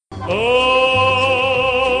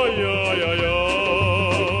Oh, yeah, yeah, yeah.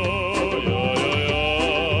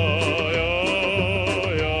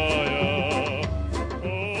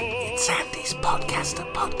 It's Sandy's podcast, a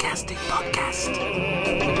podcasting podcast.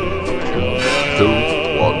 2,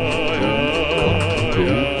 1,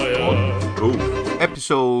 2, 1, 2.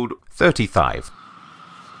 Episode 35.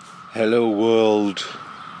 Hello world,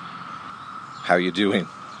 how you doing?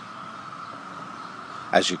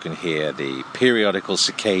 As you can hear, the periodical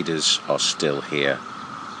cicadas are still here.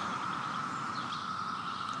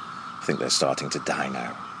 I think they're starting to die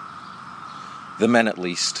now. The men at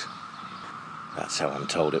least. That's how I'm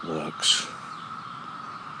told it works.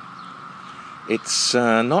 It's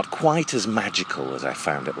not quite as magical as I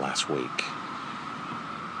found it last week.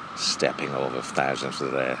 Stepping over thousands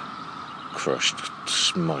of their crushed,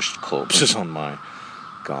 smushed corpses on my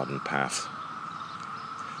garden path.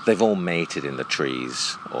 They've all mated in the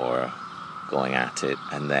trees or going at it,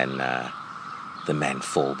 and then the men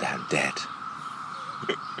fall down dead.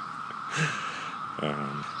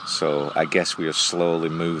 So I guess we are slowly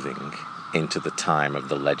moving into the time of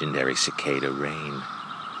the legendary cicada rain.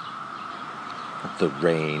 The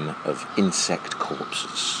rain of insect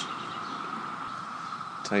corpses.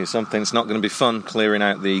 Tell you something, it's not going to be fun clearing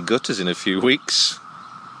out the gutters in a few weeks.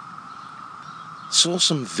 Saw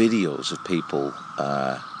some videos of people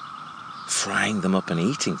frying them up and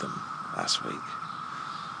eating them last week.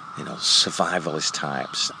 You know, survivalist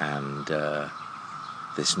types and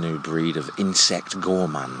this new breed of insect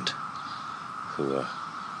gourmand who are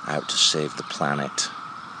out to save the planet,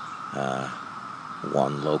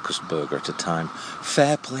 one locust burger at a time.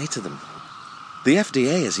 Fair play to them. The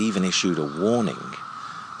FDA has even issued a warning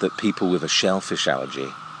that people with a shellfish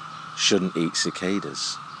allergy shouldn't eat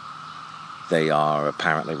cicadas. They are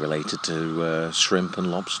apparently related to shrimp and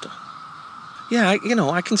lobster. Yeah,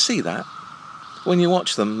 I can see that. When you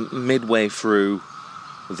watch them midway through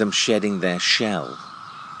them shedding their shell,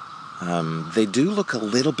 they do look a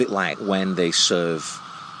little bit like when they serve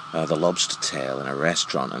the lobster tail in a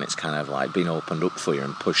restaurant, and it's kind of like being opened up for you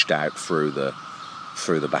and pushed out through the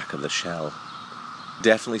back of the shell.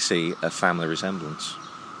 Definitely see a family resemblance.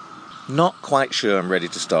 Not quite sure I'm ready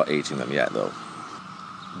to start eating them yet, though.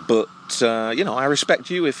 But, I respect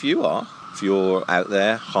you if you are. If you're out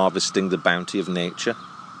there harvesting the bounty of nature.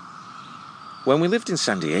 When we lived in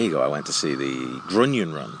San Diego, I went to see the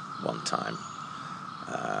Grunion Run one time.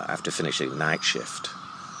 After finishing night shift.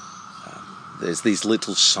 There's these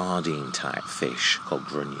little sardine-type fish called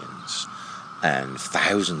grunions. And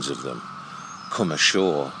thousands of them come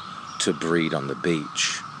ashore to breed on the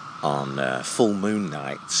beach on full moon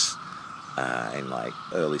nights. In like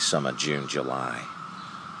early summer, June, July.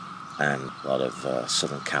 And a lot of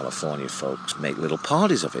Southern California folks make little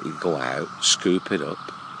parties of it. You go out, scoop it up,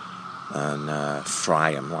 and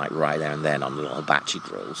fry them like right there and then on little hibachi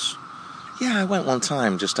grills. Yeah, I went one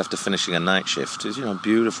time just after finishing a night shift. It was,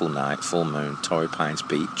 beautiful night, full moon, Torrey Pines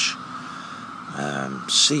Beach.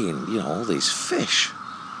 Seeing, all these fish,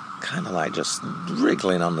 kind of like just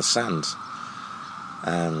wriggling on the sand.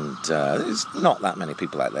 And there's not that many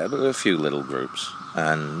people out there, but a few little groups.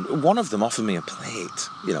 And one of them offered me a plate,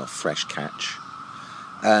 fresh catch.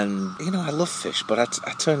 And, I love fish, but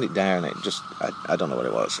I turned it down. It just, I don't know what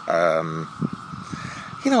it was.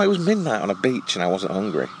 It was midnight on a beach and I wasn't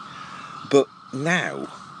hungry. But now,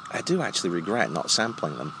 I do actually regret not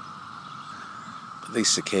sampling them. But these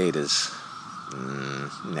cicadas,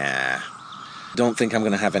 nah. Don't think I'm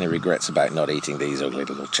going to have any regrets about not eating these ugly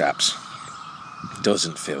little chaps.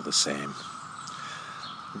 Doesn't feel the same.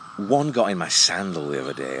 One got in my sandal the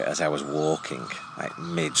other day as I was walking, like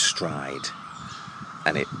mid-stride,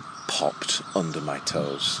 and it popped under my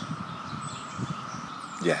toes.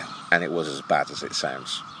 Yeah, and it was as bad as it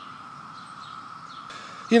sounds.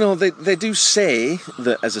 They do say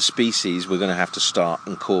that as a species we're going to have to start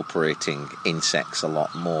incorporating insects a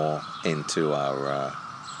lot more into our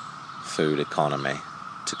food economy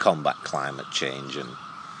to combat climate change and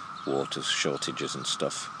water shortages and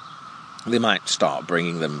stuff. They might start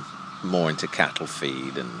bringing them more into cattle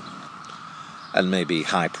feed and maybe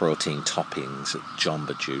high protein toppings at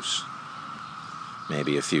Jamba Juice.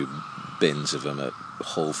 Maybe a few bins of them at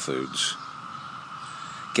Whole Foods.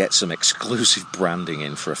 Get some exclusive branding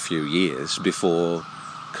in for a few years before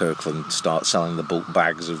Kirkland starts selling the bulk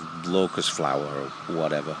bags of locust flour or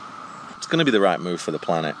whatever. It's going to be the right move for the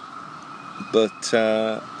planet. But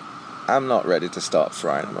I'm not ready to start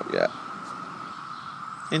frying them up yet.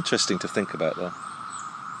 Interesting to think about, though.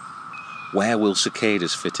 Where will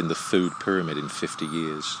cicadas fit in the food pyramid in 50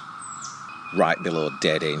 years? Right below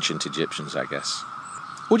dead ancient Egyptians, I guess.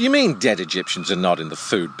 What do you mean dead Egyptians are not in the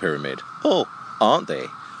food pyramid? Oh, aren't they?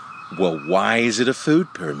 Well, why is it a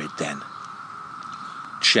food pyramid then?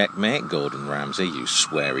 Checkmate, Gordon Ramsay, you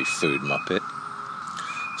sweary food muppet.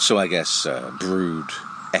 So I guess Brood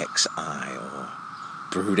XI or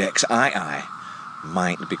Brood XII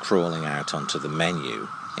might be crawling out onto the menu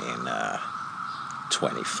in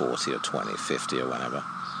 2040 or 2050 or whenever.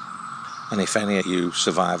 And if any of you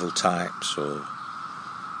survival types or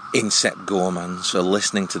insect gourmands are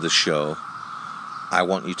listening to the show, I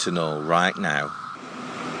want you to know right now,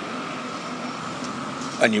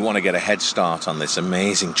 and you want to get a head start on this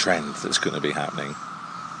amazing trend that's going to be happening,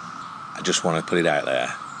 I just want to put it out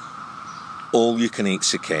there. All you can eat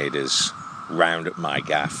cicadas round at my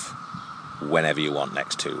gaff whenever you want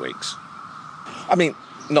next 2 weeks. I mean,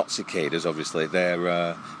 not cicadas, obviously.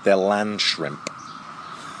 They're land shrimp.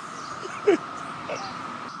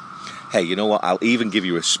 Hey, you know what? I'll even give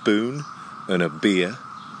you a spoon and a beer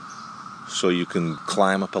so you can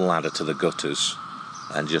climb up a ladder to the gutters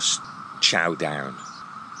and just chow down.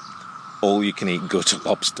 All you can eat gutter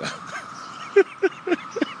lobster.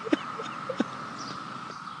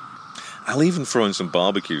 I'll even throw in some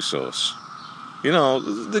barbecue sauce. You know,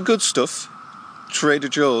 the good stuff. Trader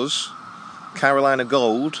Joe's, Carolina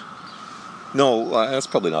Gold. No, that's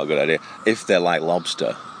probably not a good idea. If they're like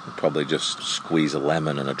lobster, probably just squeeze a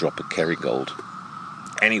lemon and a drop of Kerrygold.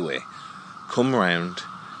 Anyway, come round,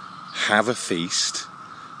 have a feast,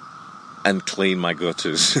 and clean my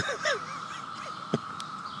gutters.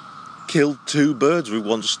 Killed 2 birds with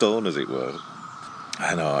 1 stone, as it were.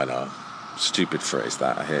 I know. Stupid phrase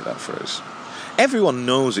that. I hate that phrase. Everyone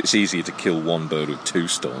knows it's easier to kill 1 bird with 2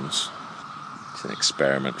 stones. It's an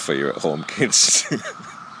experiment for you at home, kids.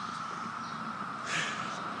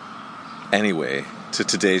 Anyway, to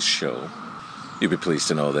today's show, you'll be pleased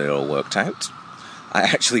to know that it all worked out. I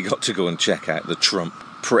actually got to go and check out the Trump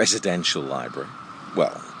Presidential Library.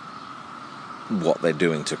 Well, what they're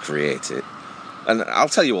doing to create it. And I'll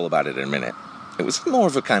tell you all about it in a minute. It was more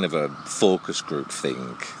of a kind of a focus group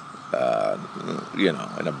thing,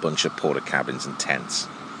 in a bunch of porta cabins and tents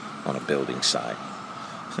on a building site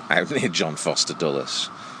out near John Foster Dulles,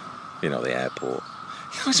 the airport.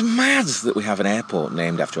 It's mad that we have an airport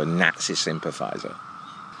named after a Nazi sympathiser.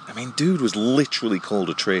 I mean, dude was literally called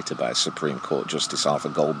a traitor by Supreme Court Justice Arthur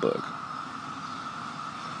Goldberg.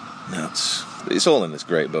 Nuts. It's all in this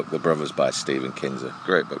great book, The Brothers by Stephen Kinzer.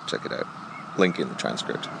 Great book, check it out. Link in the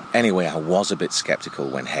transcript. Anyway, I was a bit sceptical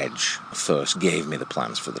when Hedge first gave me the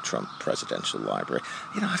plans for the Trump Presidential Library.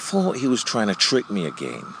 I thought he was trying to trick me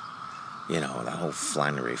again. That whole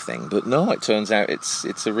Flannery thing. But no, it turns out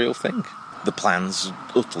it's a real thing. The plan's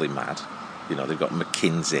utterly mad. They've got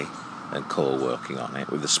McKinsey and co working on it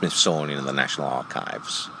with the Smithsonian and the National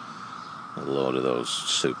Archives. A load of those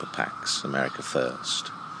super PACs, America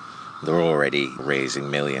First. They're already raising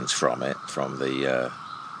millions from it, from the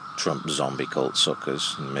Trump zombie cult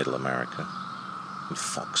suckers in Middle America and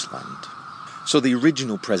Foxland. So the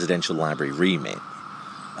original Presidential Library remit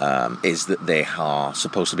is that they are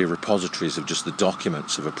supposed to be repositories of just the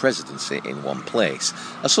documents of a presidency in one place.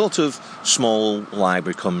 A sort of small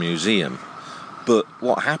library cum museum. But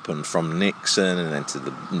what happened from Nixon and then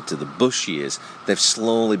into the Bush years, they've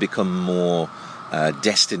slowly become more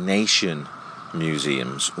destination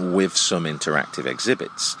museums with some interactive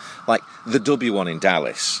exhibits. Like the W one in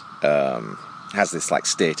Dallas has this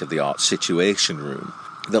state-of-the-art situation room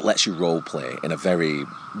that lets you role-play in a very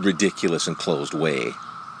ridiculous and closed way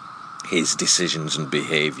his decisions and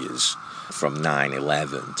behaviours from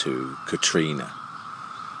 9/11 to Katrina.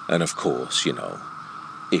 And of course,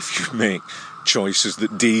 if you make choices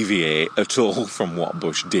that deviate at all from what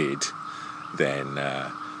Bush did, then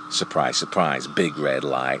surprise, surprise, big red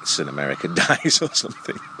lights and America dies or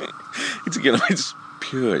something. It's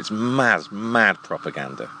pure, it's mad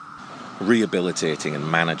propaganda. Rehabilitating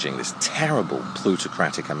and managing this terrible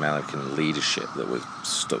plutocratic American leadership that we're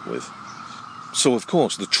stuck with. So, of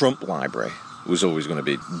course, the Trump Library was always going to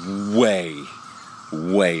be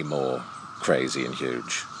way more crazy and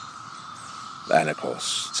huge. And, of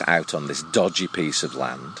course, it's out on this dodgy piece of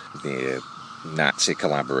land near Nazi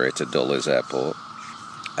collaborator Dulles Airport.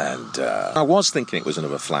 And I was thinking it was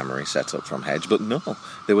another Flannery set-up from Hedge, but no.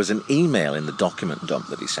 There was an email in the document dump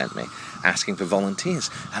that he sent me asking for volunteers.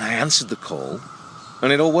 And I answered the call,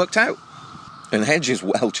 and it all worked out. And Hedge is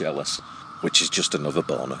well jealous, which is just another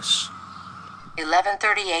bonus.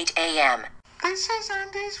 11:38 a.m. This is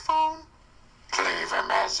Andy's phone. Leave a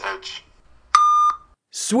message.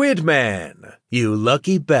 Swidman, you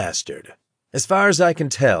lucky bastard. As far as I can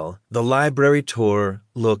tell, the library tour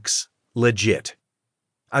looks legit.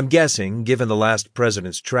 I'm guessing, given the last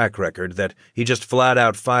president's track record, that he just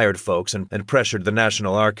flat-out fired folks and pressured the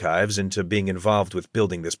National Archives into being involved with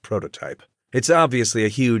building this prototype. It's obviously a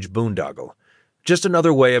huge boondoggle. Just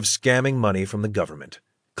another way of scamming money from the government.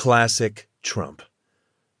 Classic Trump.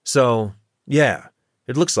 So, yeah,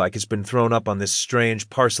 it looks like it's been thrown up on this strange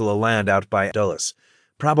parcel of land out by Dulles,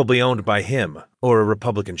 probably owned by him or a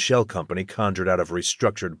Republican shell company conjured out of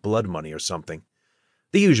restructured blood money or something.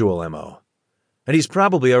 The usual MO. And he's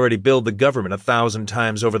probably already billed the government 1,000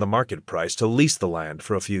 times over the market price to lease the land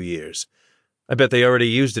for a few years. I bet they already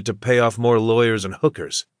used it to pay off more lawyers and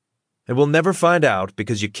hookers. And we'll never find out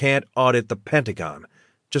because you can't audit the Pentagon,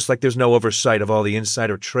 just like there's no oversight of all the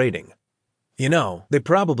insider trading. You know, they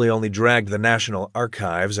probably only dragged the National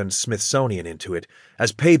Archives and Smithsonian into it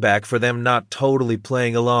as payback for them not totally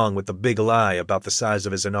playing along with the big lie about the size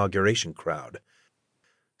of his inauguration crowd.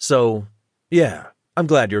 So, yeah, I'm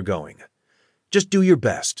glad you're going. Just do your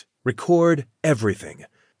best. Record everything.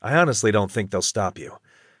 I honestly don't think they'll stop you.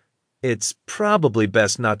 It's probably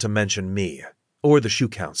best not to mention me, or the Shoe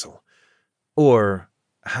Council, or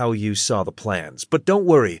how you saw the plans. But don't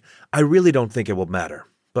worry, I really don't think it will matter.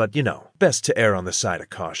 But, best to err on the side of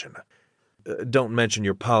caution. Don't mention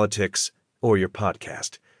your politics or your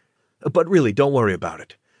podcast. But really, don't worry about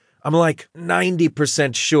it. I'm like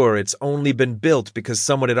 90% sure it's only been built because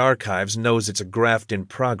someone at Archives knows it's a graft in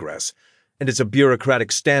progress, and it's a bureaucratic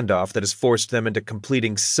standoff that has forced them into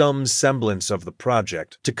completing some semblance of the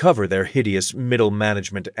project to cover their hideous middle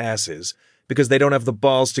management asses because they don't have the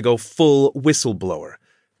balls to go full whistleblower,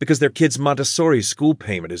 because their kid's Montessori school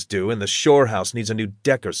payment is due and the shore house needs a new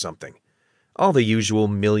deck or something. All the usual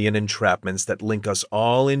million entrapments that link us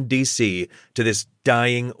all in D.C. to this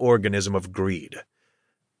dying organism of greed.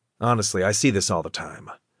 Honestly, I see this all the time.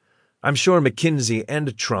 I'm sure McKinsey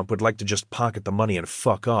and Trump would like to just pocket the money and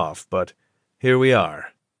fuck off, but here we are.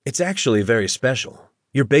 It's actually very special.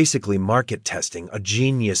 You're basically market testing a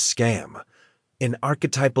genius scam, an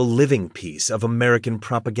archetypal living piece of American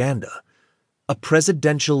propaganda, a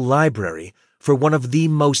presidential library for one of the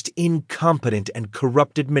most incompetent and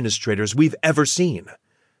corrupt administrators we've ever seen.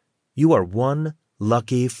 You are one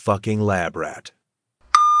lucky fucking lab rat.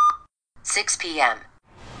 6 p.m.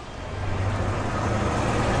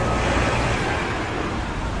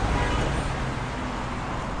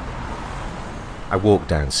 I walked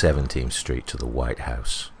down 17th Street to the White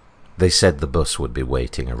House. They said the bus would be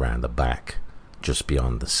waiting around the back, just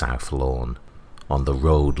beyond the South Lawn, on the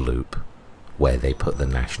road loop, where they put the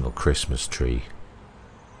national Christmas tree.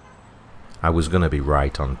 I was going to be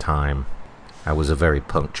right on time. I was a very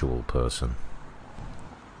punctual person.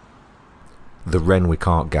 The Renwick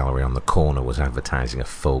Art Gallery on the corner was advertising a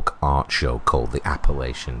folk art show called the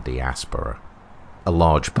Appalachian Diaspora. A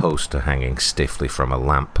large poster hanging stiffly from a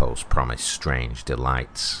lamppost promised strange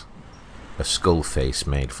delights. A skull face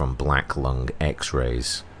made from black lung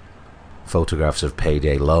x-rays. Photographs of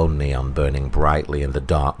payday loan neon burning brightly in the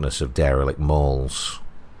darkness of derelict malls.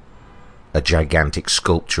 A gigantic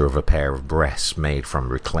sculpture of a pair of breasts made from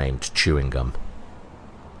reclaimed chewing gum.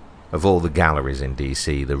 Of all the galleries in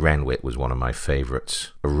DC, the Renwick was one of my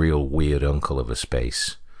favourites. A real weird uncle of a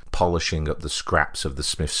space, polishing up the scraps of the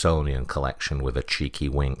Smithsonian collection with a cheeky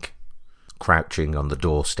wink, crouching on the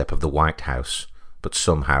doorstep of the White House, but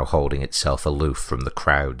somehow holding itself aloof from the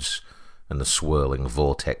crowds and the swirling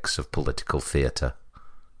vortex of political theatre.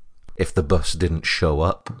 If the bus didn't show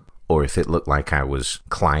up, or if it looked like I was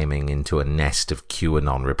climbing into a nest of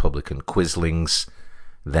QAnon Republican quislings,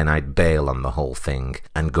 then I'd bail on the whole thing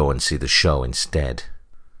and go and see the show instead.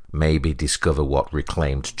 Maybe discover what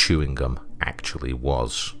reclaimed chewing gum actually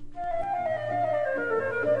was.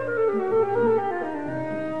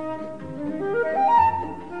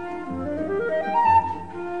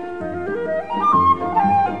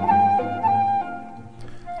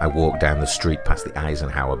 I walked down the street past the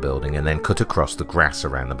Eisenhower building and then cut across the grass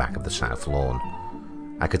around the back of the South Lawn.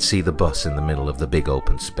 I could see the bus in the middle of the big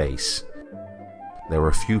open space. There were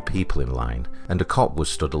a few people in line, and a cop was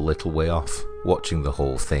stood a little way off, watching the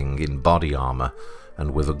whole thing in body armour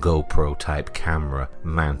and with a GoPro-type camera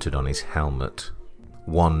mounted on his helmet.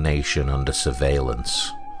 One nation under surveillance.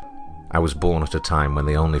 I was born at a time when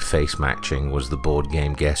the only face matching was the board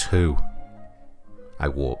game Guess Who. I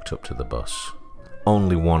walked up to the bus.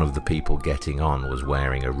 Only one of the people getting on was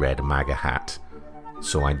wearing a red MAGA hat,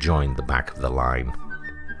 so I joined the back of the line.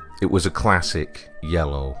 It was a classic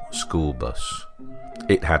yellow school bus.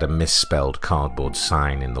 It had a misspelled cardboard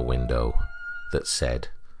sign in the window that said,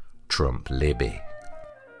 Trump Libby.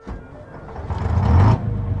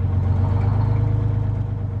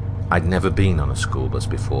 I'd never been on a school bus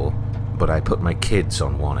before, but I put my kids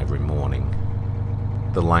on one every morning.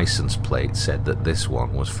 The license plate said that this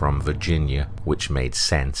one was from Virginia, which made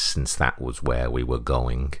sense since that was where we were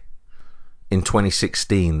going. In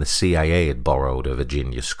 2016, the CIA had borrowed a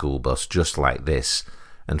Virginia school bus just like this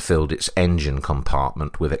and filled its engine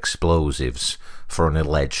compartment with explosives for an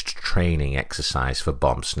alleged training exercise for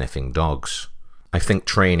bomb-sniffing dogs. I think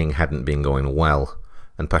training hadn't been going well,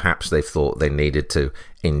 and perhaps they thought they needed to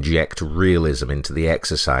inject realism into the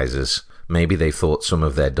exercises. Maybe they thought some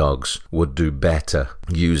of their dogs would do better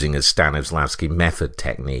using a Stanislavski method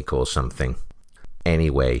technique or something.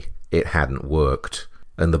 Anyway, it hadn't worked,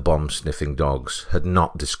 and the bomb-sniffing dogs had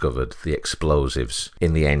not discovered the explosives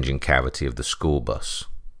in the engine cavity of the school bus.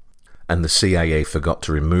 And the CIA forgot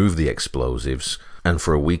to remove the explosives, and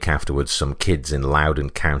for a week afterwards some kids in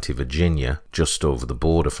Loudoun County, Virginia, just over the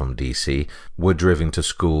border from DC, were driven to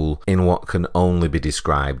school in what can only be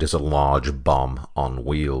described as a large bomb on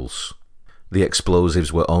wheels. The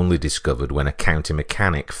explosives were only discovered when a county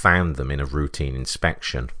mechanic found them in a routine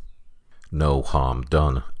inspection. No harm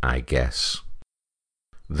done, I guess.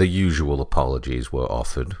 The usual apologies were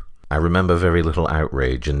offered. I remember very little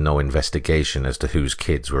outrage and no investigation as to whose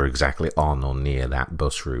kids were exactly on or near that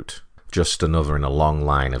bus route. Just another in a long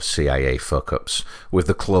line of CIA fuck-ups, with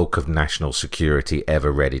the cloak of national security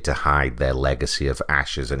ever ready to hide their legacy of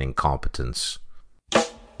ashes and incompetence.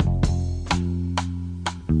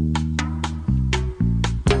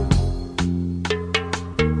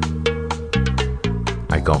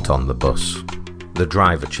 I got on the bus. The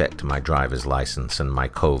driver checked my driver's license and my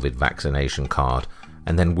COVID vaccination card,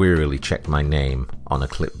 and then wearily checked my name on a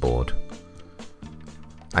clipboard.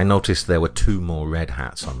 I noticed there were 2 more red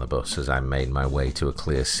hats on the bus as I made my way to a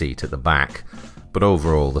clear seat at the back, but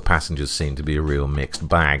overall the passengers seemed to be a real mixed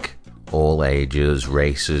bag. All ages,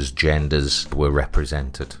 races, genders were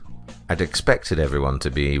represented. I'd expected everyone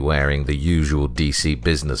to be wearing the usual DC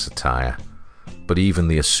business attire, but even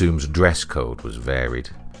the assumed dress code was varied.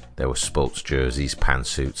 There were sports jerseys,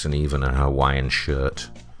 pantsuits, and even a Hawaiian shirt.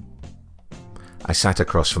 I sat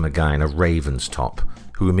across from a guy in a Ravens top,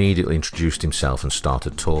 who immediately introduced himself and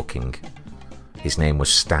started talking. His name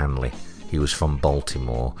was Stanley. He was from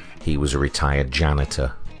Baltimore. He was a retired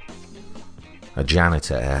janitor. A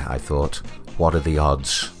janitor, I thought. What are the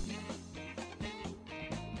odds?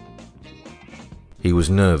 He was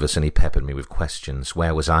nervous and he peppered me with questions.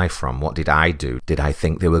 Where was I from? What did I do? Did I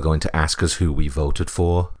think they were going to ask us who we voted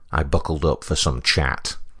for? I buckled up for some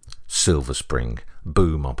chat. Silver Spring,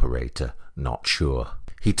 boom operator, not sure.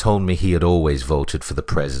 He told me he had always voted for the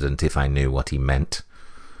president if I knew what he meant.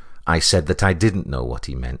 I said that I didn't know what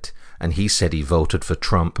he meant, and he said he voted for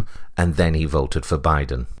Trump, and then he voted for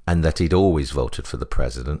Biden, and that he'd always voted for the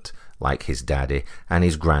president, like his daddy and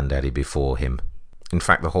his granddaddy before him. In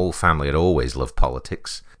fact, the whole family had always loved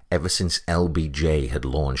politics, ever since LBJ had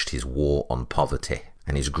launched his war on poverty,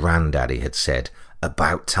 and his granddaddy had said,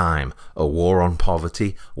 "About time, a war on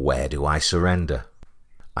poverty, where do I surrender?"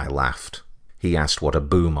 I laughed. He asked what a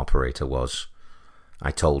boom operator was.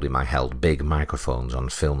 I told him I held big microphones on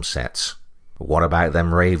film sets. "What about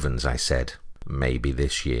them Ravens?" I said. "Maybe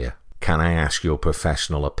this year." "Can I ask your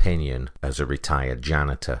professional opinion as a retired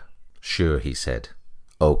janitor?" "Sure," he said.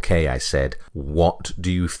 "Okay," I said. "What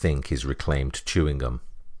do you think is reclaimed chewing gum?"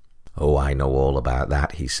 "Oh, I know all about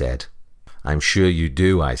that," he said. "I'm sure you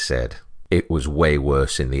do," I said. "It was way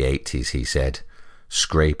worse in the 80s, he said.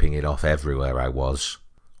 Scraping it off everywhere I was."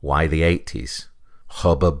 "Why the 80s?"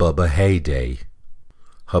 "Hubba Bubba Heyday."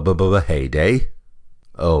 "Hubba Bubba Heyday?"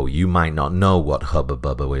 "Oh, you might not know what Hubba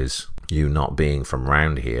Bubba is, you not being from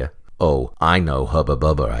round here." "Oh, I know Hubba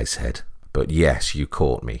Bubba," I said. "But yes, you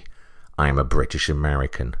caught me. I'm a British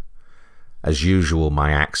American." As usual,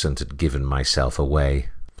 my accent had given myself away.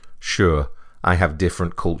 "Sure, I have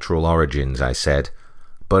different cultural origins," I said,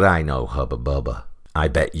 "but I know Hubba Bubba." "I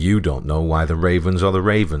bet you don't know why the Ravens are the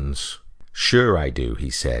Ravens." "Sure I do," he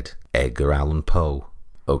said. "Edgar Allan Poe."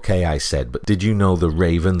 "Okay," I said, "but did you know the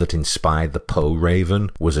raven that inspired the Poe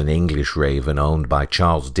raven was an English raven owned by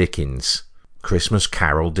Charles Dickens?" "Christmas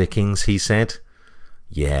Carol Dickens," he said.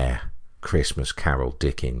 "Yeah, Christmas Carol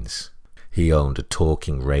Dickens. He owned a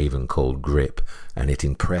talking raven called Grip, and it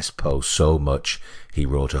impressed Poe so much he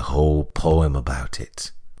wrote a whole poem about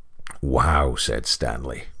it." "Wow," said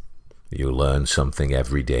Stanley. "You learn something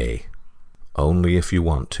every day." "Only if you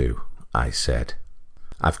want to," I said.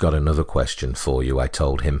 "I've got another question for you," I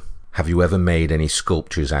told him. "Have you ever made any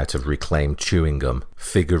sculptures out of reclaimed chewing gum?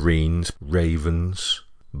 Figurines, ravens,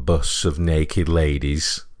 busts of naked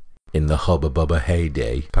ladies? In the Hubba Bubba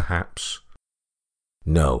heyday, perhaps?"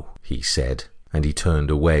 "No," he said, and he turned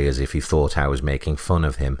away as if he thought I was making fun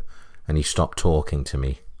of him, and he stopped talking to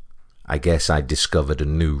me. I guess I'd discovered a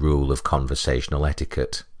new rule of conversational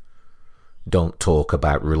etiquette. Don't talk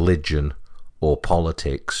about religion or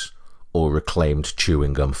politics or reclaimed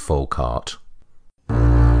chewing gum folk art.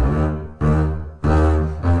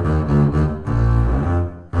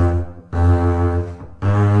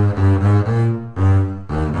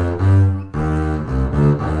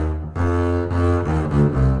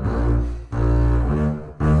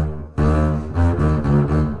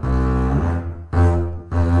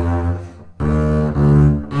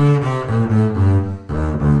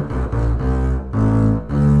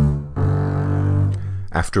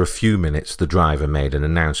 After a few minutes, the driver made an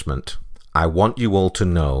announcement. I want you all to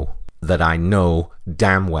know that I know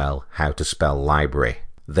damn well how to spell library.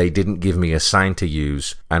 They didn't give me a sign to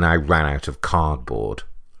use, and I ran out of cardboard.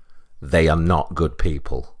 They are not good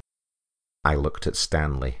people. I looked at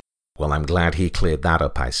Stanley. Well, I'm glad he cleared that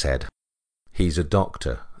up, I said. He's a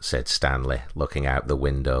doctor, said Stanley, looking out the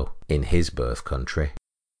window, in his birth country.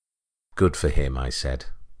 Good for him, I said.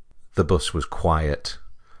 The bus was quiet.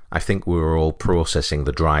 I think we were all processing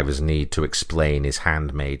the driver's need to explain his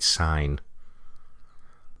handmade sign.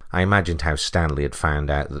 I imagined how Stanley had found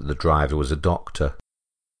out that the driver was a doctor.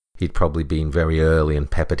 He'd probably been very early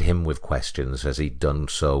and peppered him with questions as he'd done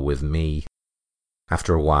so with me.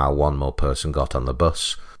 After a while, one more person got on the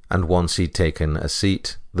bus, and once he'd taken a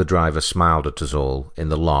seat, the driver smiled at us all in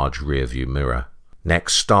the large rearview mirror.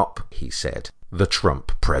 Next stop, he said, the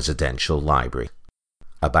Trump Presidential Library.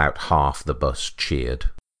 About half the bus cheered.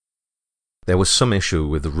 There was some issue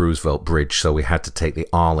with the Roosevelt Bridge, so we had to take the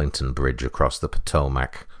Arlington Bridge across the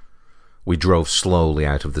Potomac. We drove slowly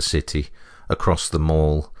out of the city, across the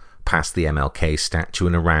mall, past the MLK statue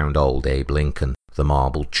and around old Abe Lincoln, the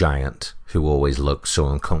marble giant, who always looked so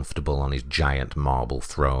uncomfortable on his giant marble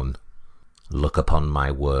throne. Look upon my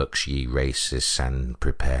works, ye racists, and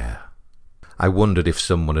prepare. I wondered if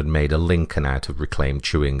someone had made a Lincoln out of reclaimed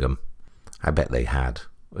chewing gum. I bet they had,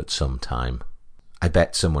 at some time. I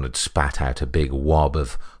bet someone had spat out a big wob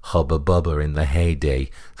of Hubba Bubba in the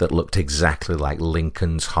heyday that looked exactly like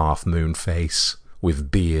Lincoln's half-moon face,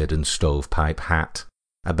 with beard and stovepipe hat.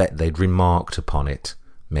 I bet they'd remarked upon it,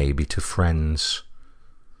 maybe to friends.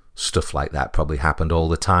 Stuff like that probably happened all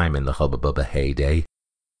the time in the Hubba Bubba heyday.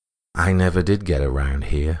 I never did get around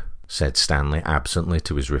here, said Stanley absently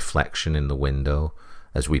to his reflection in the window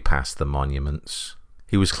as we passed the monuments.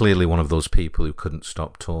 He was clearly one of those people who couldn't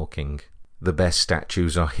stop talking. The best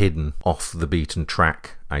statues are hidden off the beaten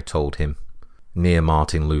track, I told him. Near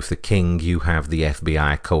Martin Luther King, you have the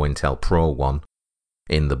FBI COINTELPRO one,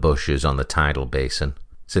 in the bushes on the tidal basin.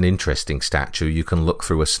 It's an interesting statue. You can look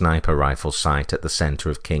through a sniper rifle sight at the centre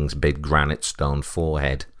of King's big granite stone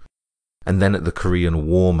forehead. And then at the Korean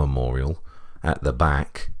War Memorial, at the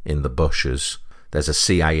back, in the bushes, there's a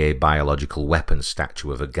CIA biological weapons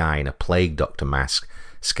statue of a guy in a plague doctor mask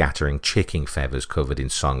scattering chicken feathers covered in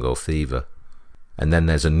Songo fever. And then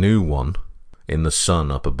there's a new one in the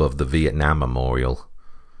sun up above the Vietnam Memorial,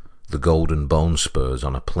 the golden bone spurs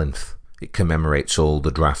on a plinth. It commemorates all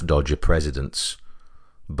the draft dodger presidents: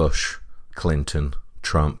 Bush, Clinton,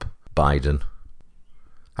 Trump, Biden.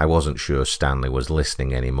 I wasn't sure Stanley was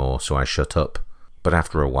listening anymore, so I shut up, but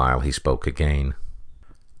after a while he spoke again.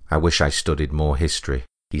 I wish I studied more history,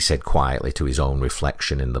 he said quietly to his own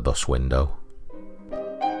reflection in the bus window.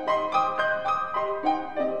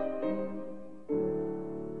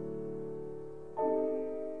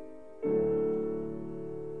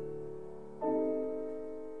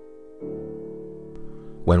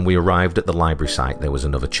 When we arrived at the library site, there was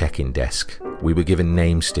another check-in desk. We were given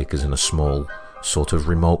name stickers and a small, sort of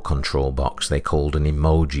remote control box they called an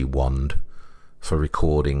emoji wand for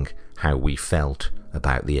recording how we felt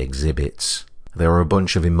about the exhibits. There were a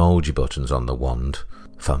bunch of emoji buttons on the wand: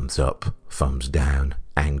 thumbs up, thumbs down,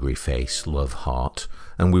 angry face, love heart,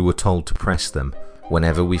 and we were told to press them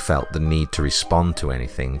whenever we felt the need to respond to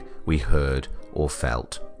anything we heard or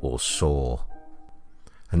felt or saw.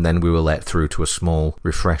 And then we were let through to a small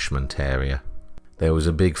refreshment area. There was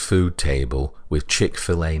a big food table with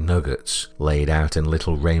Chick-fil-A nuggets laid out in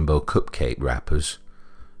little rainbow cupcake wrappers,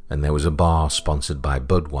 and there was a bar sponsored by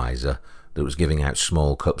Budweiser that was giving out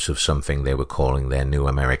small cups of something they were calling their new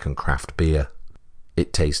American craft beer.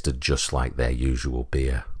 It tasted just like their usual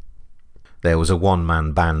beer. There was a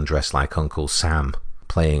one-man band dressed like Uncle Sam,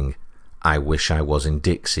 playing I Wish I Was in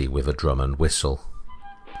Dixie with a drum and whistle.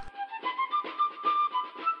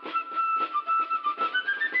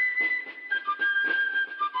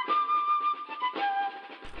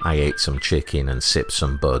 I ate some chicken and sipped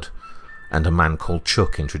some bud, and a man called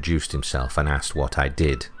Chuck introduced himself and asked what I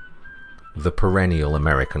did. The perennial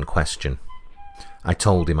American question. I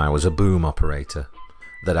told him I was a boom operator.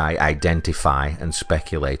 that I identify and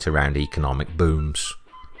speculate around economic booms,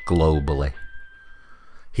 globally.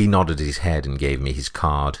 He nodded his head and gave me his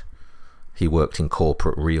card. He worked in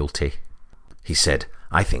corporate realty. He said,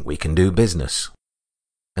 "I think we can do business."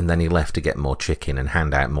 And then he left to get more chicken and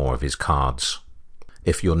hand out more of his cards.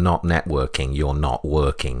 If you're not networking, you're not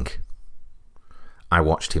working. I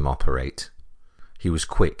watched him operate. He was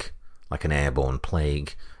quick, like an airborne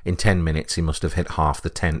plague. In 10 minutes he must have hit half the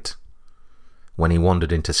tent. When he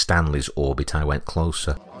wandered into Stanley's orbit, I went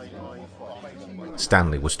closer.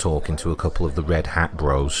 Stanley was talking to a couple of the Red Hat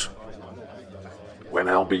bros. When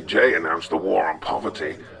LBJ announced the war on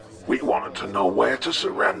poverty, we wanted to know where to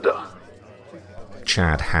surrender.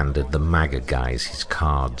 Chad handed the MAGA guys his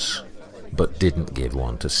cards, but didn't give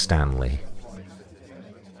one to Stanley.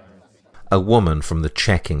 A woman from the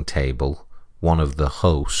checking table, one of the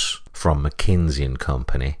hosts from McKinsey &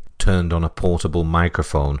 Company, turned on a portable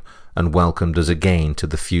microphone and welcomed us again to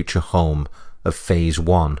the future home of Phase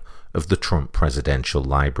 1 of the Trump Presidential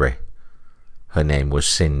Library. Her name was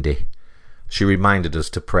Cindy. She reminded us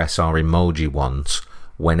to press our emoji ones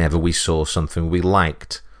whenever we saw something we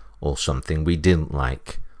liked, or something we didn't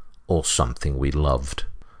like, or something we loved.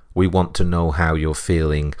 We want to know how you're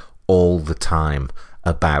feeling all the time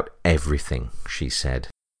about everything, she said.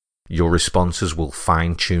 Your responses will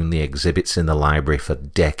fine-tune the exhibits in the library for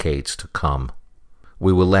decades to come.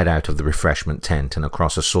 We were led out of the refreshment tent and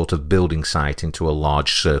across a sort of building site into a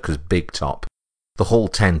large circus big top. The whole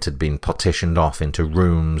tent had been partitioned off into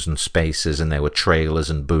rooms and spaces, and there were trailers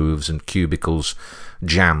and booths and cubicles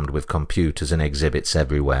jammed with computers and exhibits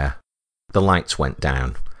everywhere. The lights went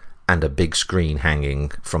down, and a big screen hanging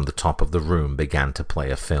from the top of the room began to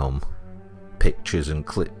play a film. Pictures and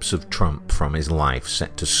clips of Trump from his life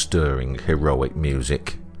set to stirring, heroic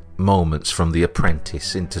music. Moments from The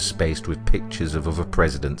Apprentice interspaced with pictures of other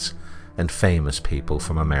presidents and famous people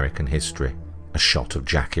from American history. A shot of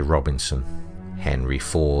Jackie Robinson, Henry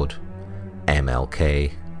Ford,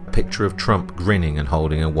 MLK, a picture of Trump grinning and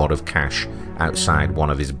holding a wad of cash outside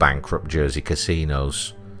one of his bankrupt Jersey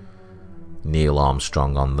casinos. Neil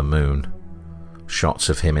Armstrong on the moon. Shots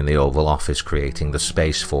of him in the Oval Office creating the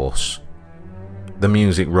Space Force. The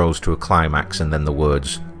music rose to a climax, and then the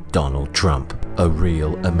words, "Donald Trump, a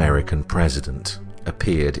real American president,"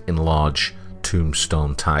 appeared in large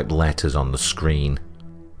tombstone-type letters on the screen.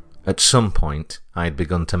 At some point, I had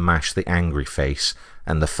begun to mash the angry face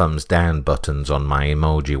and the thumbs down buttons on my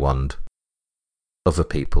emoji wand. Other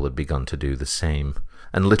people had begun to do the same,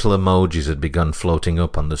 and little emojis had begun floating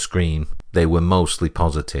up on the screen. They were mostly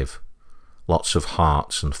positive, lots of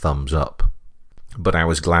hearts and thumbs up. But I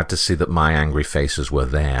was glad to see that my angry faces were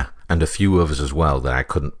there, and a few others as well that I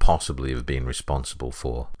couldn't possibly have been responsible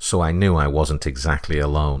for, so I knew I wasn't exactly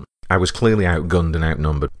alone. I was clearly outgunned and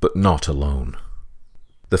outnumbered, but not alone.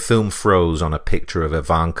 The film froze on a picture of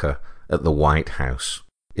Ivanka at the White House.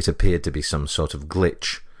 It appeared to be some sort of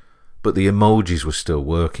glitch, but the emojis were still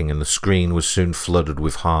working and the screen was soon flooded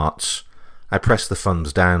with hearts. I pressed the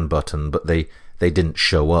thumbs down button, but they didn't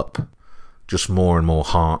show up. Just more and more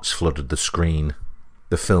hearts flooded the screen.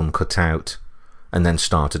 The film cut out, and then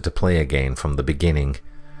started to play again from the beginning,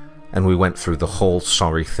 and we went through the whole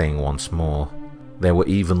sorry thing once more. There were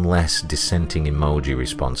even less dissenting emoji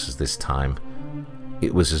responses this time.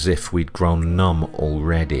 It was as if we'd grown numb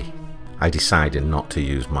already. I decided not to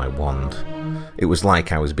use my wand. It was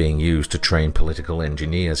like I was being used to train political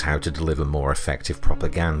engineers how to deliver more effective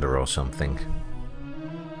propaganda or something.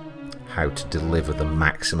 How to deliver the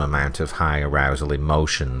maximum amount of high arousal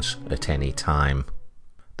emotions at any time.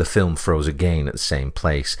 The film froze again at the same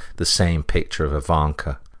place, the same picture of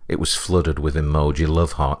Ivanka. It was flooded with emoji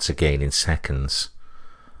love hearts again in seconds.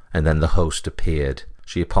 And then the host appeared.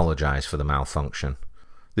 She apologized for the malfunction.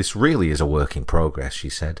 "This really is a work in progress," she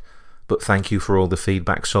said, "but thank you for all the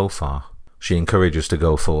feedback so far." She encouraged us to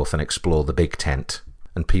go forth and explore the big tent,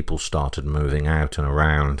 and people started moving out and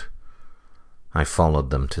around. I followed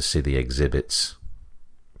them to see the exhibits.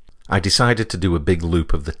 I decided to do a big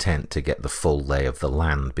loop of the tent to get the full lay of the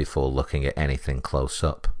land before looking at anything close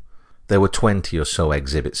up. There were 20 or so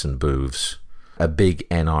exhibits and booths. A big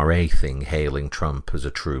NRA thing hailing Trump as a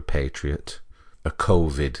true patriot. A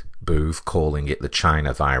COVID booth calling it the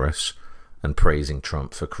China virus and praising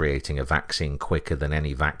Trump for creating a vaccine quicker than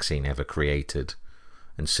any vaccine ever created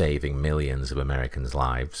and saving millions of Americans'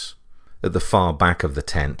 lives. At the far back of the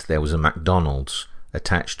tent there was a McDonald's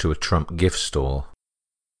attached to a Trump gift store.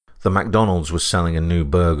 The McDonald's was selling a new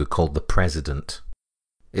burger called the President.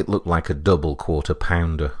 It looked like a double quarter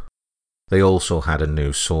pounder. They also had a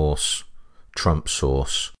new sauce, Trump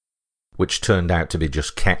sauce, which turned out to be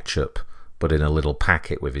just ketchup, but in a little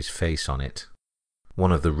packet with his face on it.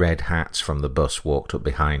 One of the red hats from the bus walked up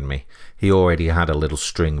behind me. He already had a little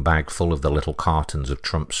string bag full of the little cartons of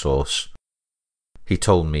Trump sauce. He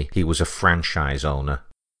told me he was a franchise owner.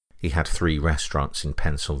 He had 3 restaurants in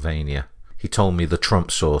Pennsylvania. He told me the Trump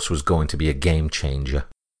sauce was going to be a game changer.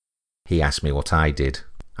 He asked me what I did.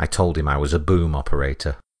 I told him I was a boom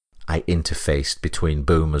operator. I interfaced between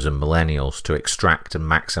boomers and millennials to extract and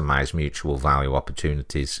maximize mutual value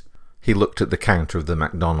opportunities. He looked at the counter of the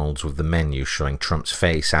McDonald's with the menu showing Trump's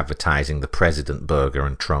face advertising the President Burger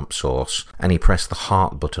and Trump sauce, and he pressed the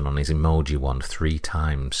heart button on his emoji wand 3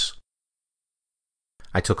 times.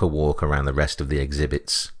 I took a walk around the rest of the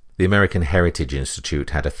exhibits. The American Heritage Institute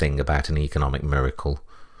had a thing about an economic miracle,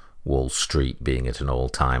 Wall Street being at an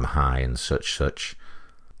all-time high and such.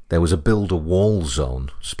 There was a Build a Wall zone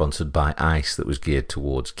sponsored by ICE that was geared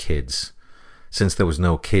towards kids. Since there was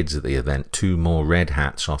no kids at the event, 2 more red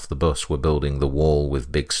hats off the bus were building the wall with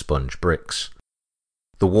big sponge bricks.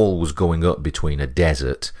 The wall was going up between a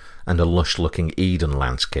desert and a lush-looking Eden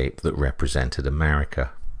landscape that represented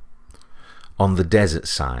America. On the desert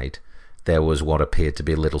side, there was what appeared to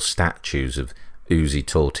be little statues of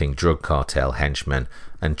Uzi-toting drug cartel henchmen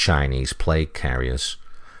and Chinese plague carriers.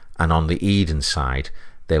 And on the Eden side,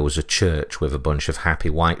 there was a church with a bunch of happy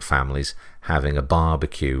white families having a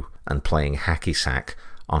barbecue and playing hacky sack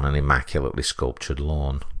on an immaculately sculptured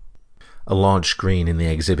lawn. A large screen in the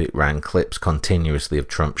exhibit ran clips continuously of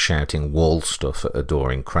Trump shouting wall stuff at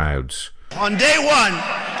adoring crowds. On day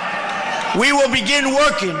 1, we will begin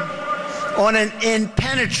working on an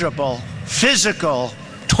impenetrable, physical,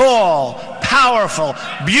 tall, powerful,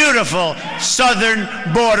 beautiful southern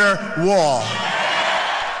border wall.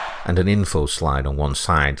 And an info slide on one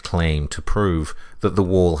side claimed to prove that the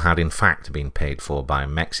wall had in fact been paid for by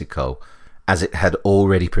Mexico, as it had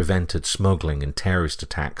already prevented smuggling and terrorist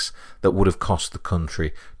attacks that would have cost the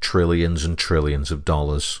country trillions and trillions of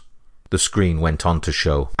dollars. The screen went on to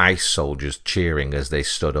show ICE soldiers cheering as they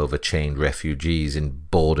stood over chained refugees in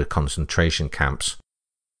border concentration camps.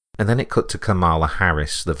 And then it cut to Kamala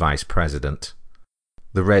Harris, the vice president.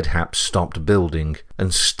 The red hats stopped building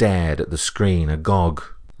and stared at the screen agog.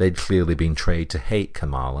 They'd clearly been trained to hate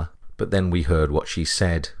Kamala, but then we heard what she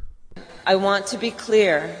said. I want to be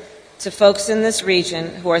clear to folks in this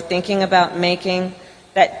region who are thinking about making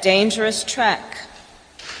that dangerous trek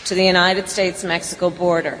to the United States-Mexico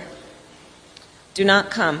border. Do not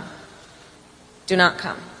come. Do not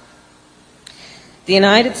come. The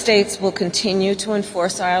United States will continue to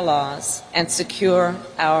enforce our laws and secure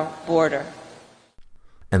our border.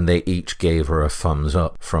 And they each gave her a thumbs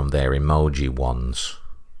up from their emoji wands.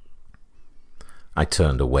 I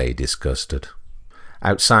turned away disgusted.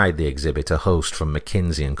 Outside the exhibit, a host from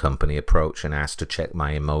McKinsey & Company approached and asked to check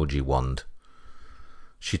my emoji wand.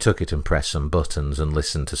 She took it and pressed some buttons and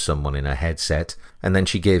listened to someone in her headset, and then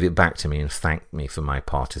she gave it back to me and thanked me for my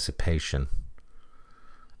participation.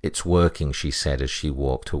 It's working, she said as she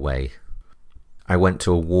walked away. I went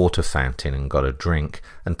to a water fountain and got a drink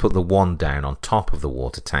and put the wand down on top of the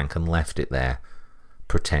water tank and left it there,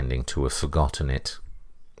 pretending to have forgotten it.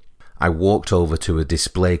 I walked over to a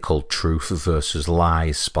display called Truth versus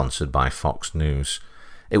Lies, sponsored by Fox News.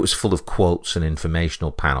 It was full of quotes and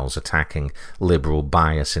informational panels attacking liberal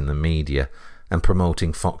bias in the media and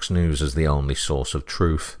promoting Fox News as the only source of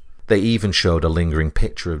truth. They even showed a lingering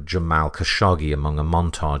picture of Jamal Khashoggi among a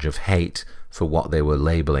montage of hate for what they were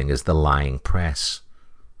labelling as the lying press.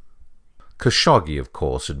 Khashoggi, of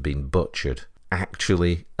course, had been butchered,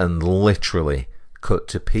 actually and literally cut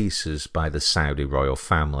to pieces by the Saudi royal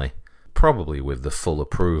family, probably with the full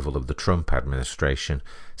approval of the Trump administration,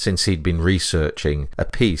 since he'd been researching a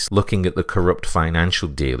piece looking at the corrupt financial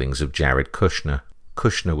dealings of Jared Kushner.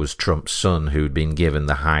 Kushner was Trump's son, who'd been given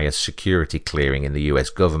the highest security clearing in the US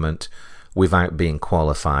government without being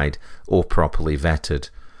qualified or properly vetted,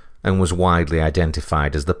 and was widely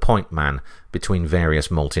identified as the point man between various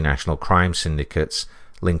multinational crime syndicates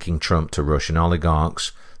linking Trump to Russian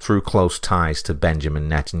oligarchs through close ties to Benjamin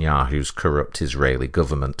Netanyahu's corrupt Israeli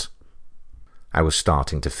government. I was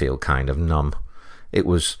starting to feel kind of numb. It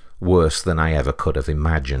was worse than I ever could have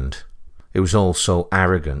imagined. It was all so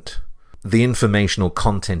arrogant. The informational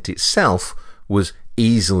content itself was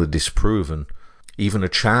easily disproven. Even a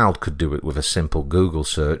child could do it with a simple Google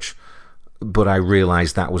search. But I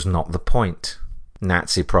realized that was not the point.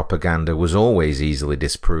 Nazi propaganda was always easily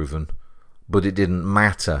disproven, but it didn't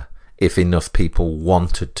matter if enough people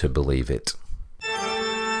wanted to believe it.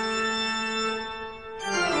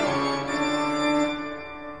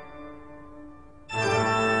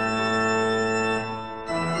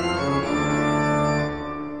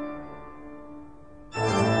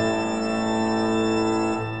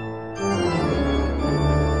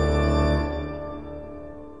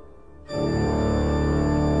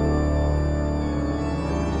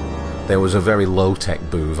 There was a very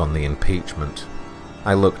low-tech booth on the impeachment.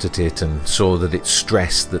 I looked at it and saw that it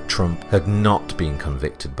stressed that Trump had not been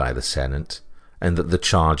convicted by the Senate, and that the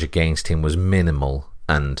charge against him was minimal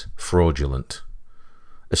and fraudulent,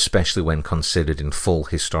 especially when considered in full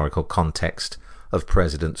historical context of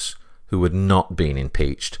presidents who had not been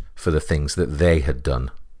impeached for the things that they had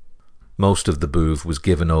done. Most of the booth was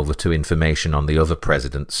given over to information on the other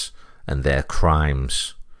presidents and their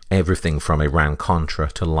crimes, everything from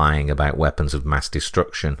Iran-Contra to lying about weapons of mass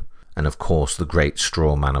destruction, and of course the great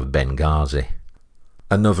straw man of Benghazi.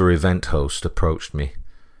 Another event host approached me.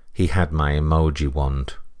 He had my emoji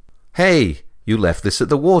wand. "Hey, you left this at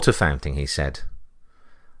the water fountain," he said.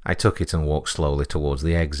 I took it and walked slowly towards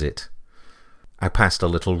the exit. I passed a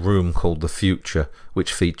little room called The Future,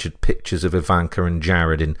 which featured pictures of Ivanka and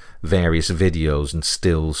Jared in various videos and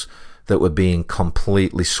stills that were being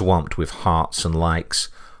completely swamped with hearts and likes,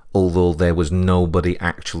 although there was nobody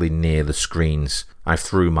actually near the screens. I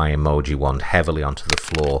threw my emoji wand heavily onto the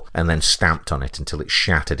floor and then stamped on it until it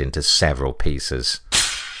shattered into several pieces.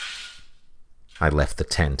 I left the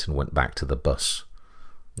tent and went back to the bus.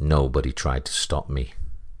 Nobody tried to stop me.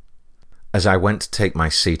 As I went to take my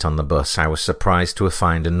seat on the bus, I was surprised to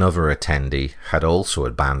find another attendee had also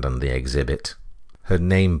abandoned the exhibit. Her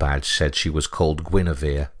name badge said she was called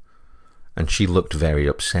Guinevere, and she looked very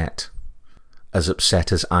upset. As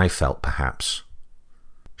upset as I felt, perhaps.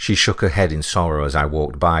 She shook her head in sorrow as I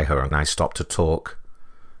walked by her, and I stopped to talk.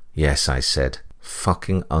 "Yes," I said.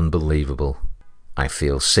 "Fucking unbelievable." "I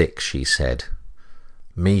feel sick," she said.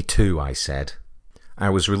 "Me too," I said. I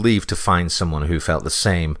was relieved to find someone who felt the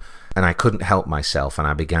same, and I couldn't help myself, and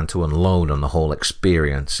I began to unload on the whole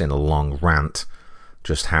experience in a long rant.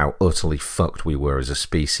 Just how utterly fucked we were as a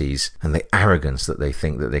species, and the arrogance that they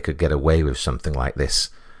think that they could get away with something like this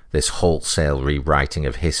wholesale rewriting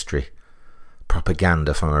of history.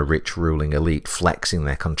 Propaganda from a rich ruling elite flexing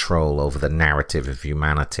their control over the narrative of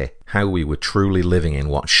humanity. How we were truly living in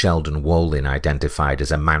what Sheldon Wolin identified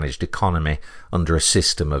as a managed economy under a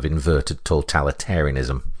system of inverted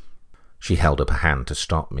totalitarianism. She held up a hand to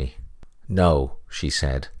stop me. "No," she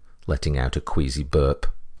said, letting out a queasy burp.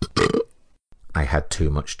 I had too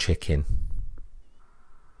much chicken.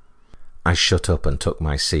 I shut up and took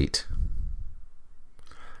my seat.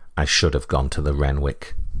 I should have gone to the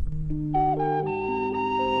Renwick.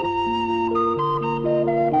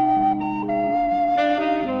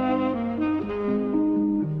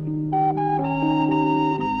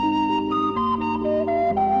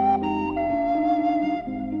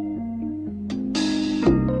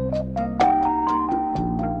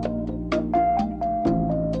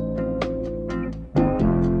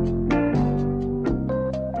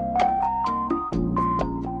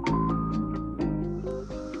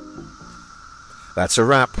 That's a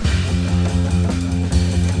wrap.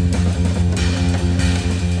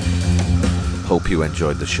 Hope you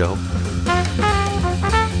enjoyed the show.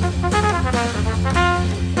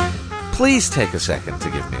 Please take a second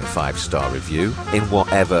to give me a 5-star review in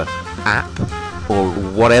whatever app or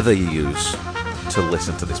whatever you use to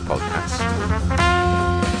listen to this podcast.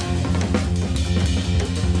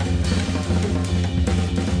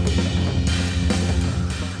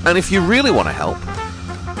 And if you really want to help,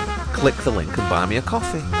 click the link and buy me a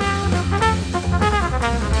coffee.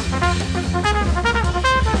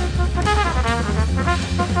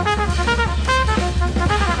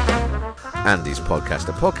 Andy's Podcast,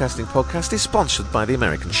 a podcasting podcast, is sponsored by the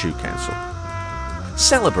American Shoe Council,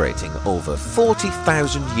 celebrating over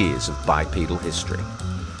 40,000 years of bipedal history.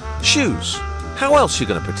 Shoes. How else are you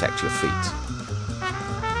going to protect your feet?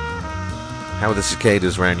 How are the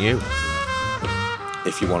cicadas around you?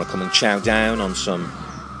 If you want to come and chow down on some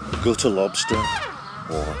gutter lobster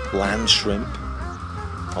or land shrimp,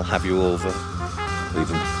 I'll have you over. We'll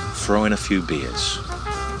even throw in a few beers.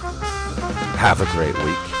 Have a great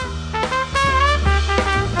week.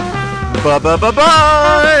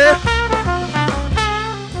 Bye.